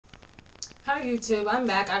Hi YouTube, I'm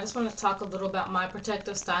back. I just want to talk a little about my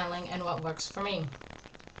protective styling and what works for me.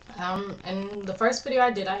 In the first video I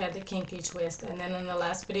did, I had the kinky twist, and then in the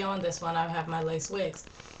last video on this one, I have my lace wigs.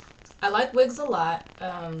 I like wigs a lot,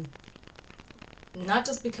 not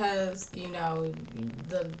just because,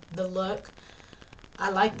 the look. I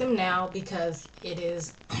like them now because it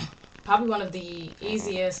is probably one of the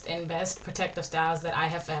easiest and best protective styles that I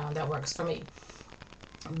have found that works for me.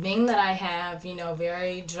 Being that I have,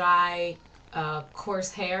 very dry,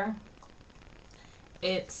 coarse hair,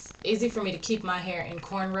 it's easy for me to keep my hair in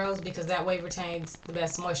cornrows because that way retains the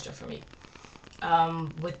best moisture for me.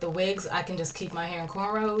 With the wigs, I can just keep my hair in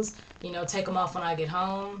cornrows, take them off when I get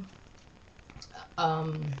home.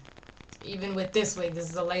 Um, Even with this wig, this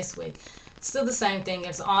is a lace wig. Still the same thing.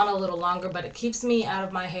 It's on a little longer, but it keeps me out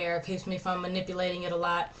of my hair, keeps me from manipulating it a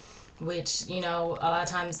lot, which, a lot of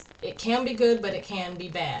times it can be good, but it can be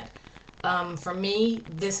bad. For me,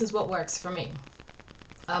 this is what works for me.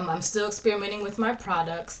 I'm still experimenting with my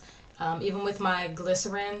products, even with my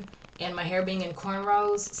glycerin and my hair being in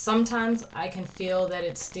cornrows. Sometimes I can feel that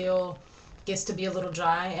it still gets to be a little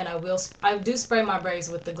dry, and I do spray my braids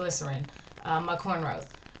with the glycerin, my cornrows.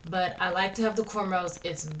 But I like to have the cornrows.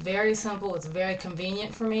 It's very simple. It's very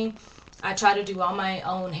convenient for me. I try to do all my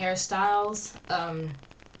own hairstyles,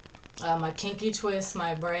 my kinky twists,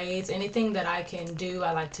 my braids, anything that I can do,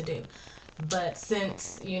 I like to do. But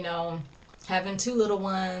since, having two little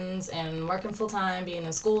ones and working full time, being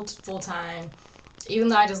in school full time, even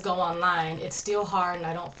though I just go online, it's still hard and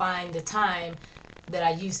I don't find the time that I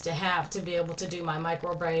used to have to be able to do my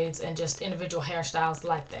micro braids and just individual hairstyles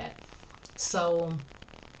like that. So,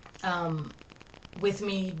 um, with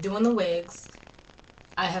me doing the wigs,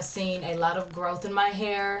 I have seen a lot of growth in my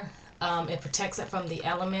hair. It protects it from the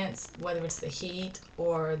elements, whether it's the heat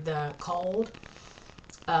or the cold.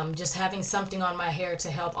 Just having something on my hair to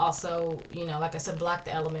help also, like I said, block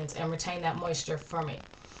the elements and retain that moisture for me.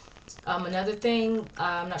 Another thing,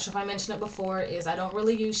 I'm not sure if I mentioned it before, is I don't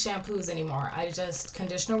really use shampoos anymore. I just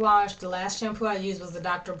conditioner wash. The last shampoo I used was the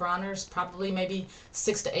Dr. Bronner's, probably maybe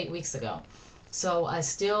 6 to 8 weeks ago. So I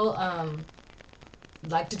still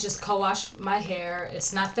like to just co-wash my hair.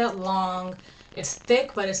 It's not that long. It's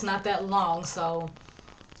thick, but it's not that long. So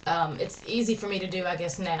it's easy for me to do, I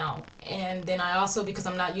guess, now. And then I also, because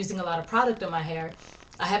I'm not using a lot of product in my hair,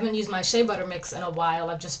 I haven't used my shea butter mix in a while.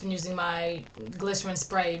 I've just been using my glycerin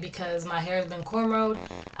spray because my hair has been cornrowed.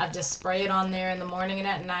 I've just spray it on there in the morning and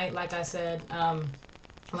at night, like I said,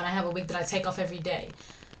 when I have a wig that I take off every day.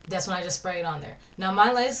 That's when I just spray it on there. Now,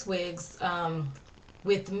 my lace wigs,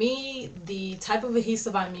 with me, the type of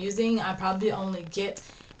adhesive I'm using, I probably only get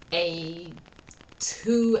a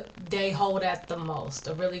 2 day hold at the most,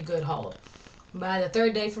 a really good hold. By the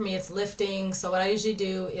third day for me, it's lifting. So what I usually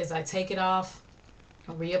do is I take it off,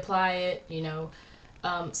 reapply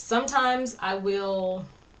it. Sometimes I will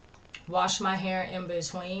wash my hair in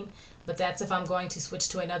between, but that's if I'm going to switch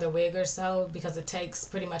to another wig or so because it takes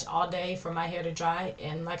pretty much all day for my hair to dry.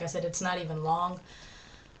 And like I said, it's not even long.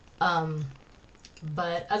 Um,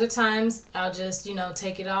 but other times I'll just,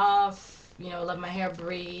 take it off, let my hair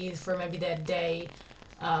breathe for maybe that day.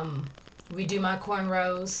 Um, Redo my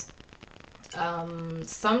cornrows.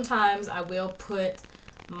 Sometimes I will put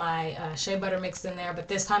my shea butter mix in there, but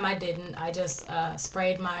this time I didn't. I just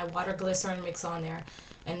sprayed my water glycerin mix on there,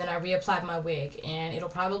 and then I reapplied my wig, and it'll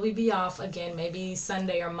probably be off again maybe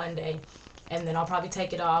Sunday or Monday, and then I'll probably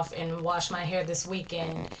take it off and wash my hair this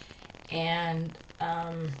weekend. And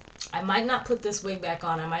I might not put this wig back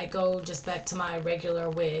on. I might go just back to my regular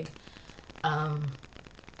wig, um,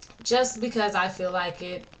 just because I feel like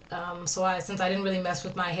it. Since I didn't really mess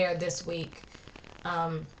with my hair this week,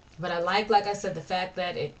 um, but I like I said, the fact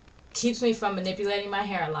that it keeps me from manipulating my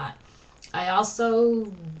hair a lot. I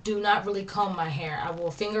also do not really comb my hair. I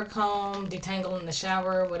will finger comb, detangle in the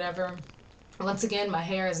shower, whatever. Once again, my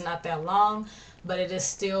hair is not that long, but it is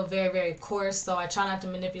still very, very coarse, so I try not to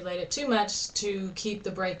manipulate it too much to keep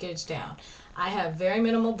the breakage down. I have very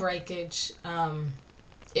minimal breakage,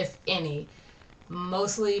 if any.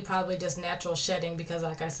 Mostly probably just natural shedding because,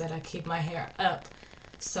 like I said, I keep my hair up.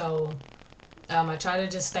 So I try to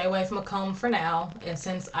just stay away from a comb for now. And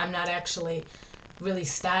since I'm not actually really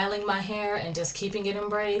styling my hair and just keeping it in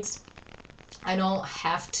braids, I don't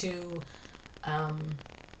have to, um,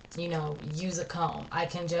 use a comb. I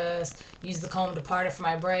can just use the comb to part it for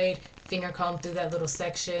my braid, finger comb through that little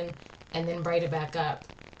section, and then braid it back up.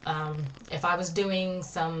 If I was doing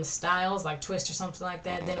some styles like twist or something like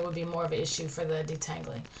that, then it would be more of an issue for the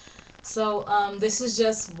detangling. So this is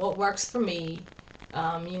just what works for me.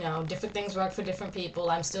 You know, different things work for different people.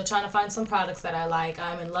 I'm still trying to find some products that I like.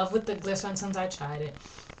 I'm in love with the glycerin since I tried it.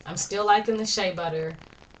 I'm still liking the shea butter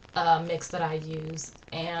mix that I use.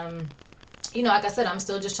 And, you know, like I said, I'm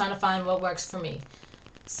still just trying to find what works for me.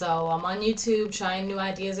 So I'm on YouTube trying new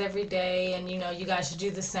ideas every day, and you know, you guys should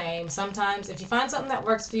do the same. Sometimes, if you find something that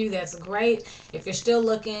works for you, that's great. If you're still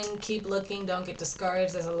looking, keep looking. Don't get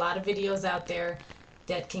discouraged. There's a lot of videos out there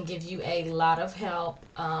that can give you a lot of help.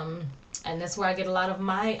 And that's where I get a lot of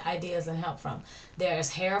my ideas and help from. There's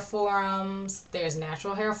hair forums, there's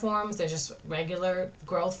natural hair forums, there's just regular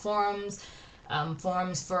growth forums,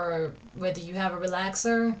 forums for whether you have a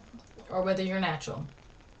relaxer or whether you're natural.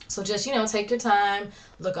 So just, you know, take your time,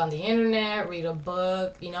 look on the internet, read a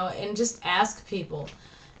book, you know, and just ask people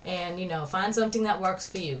and, you know, find something that works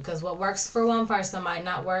for you. Because what works for one person might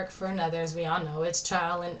not work for another, as we all know. It's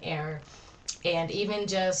trial and error. And even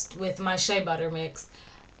just with my shea butter mix,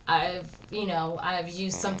 I've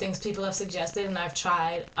used some things people have suggested, and I've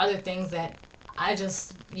tried other things that I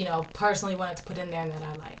just, you know, personally wanted to put in there and that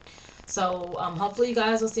I like. So hopefully you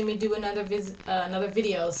guys will see me do another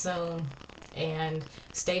video soon, and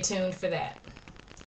stay tuned for that.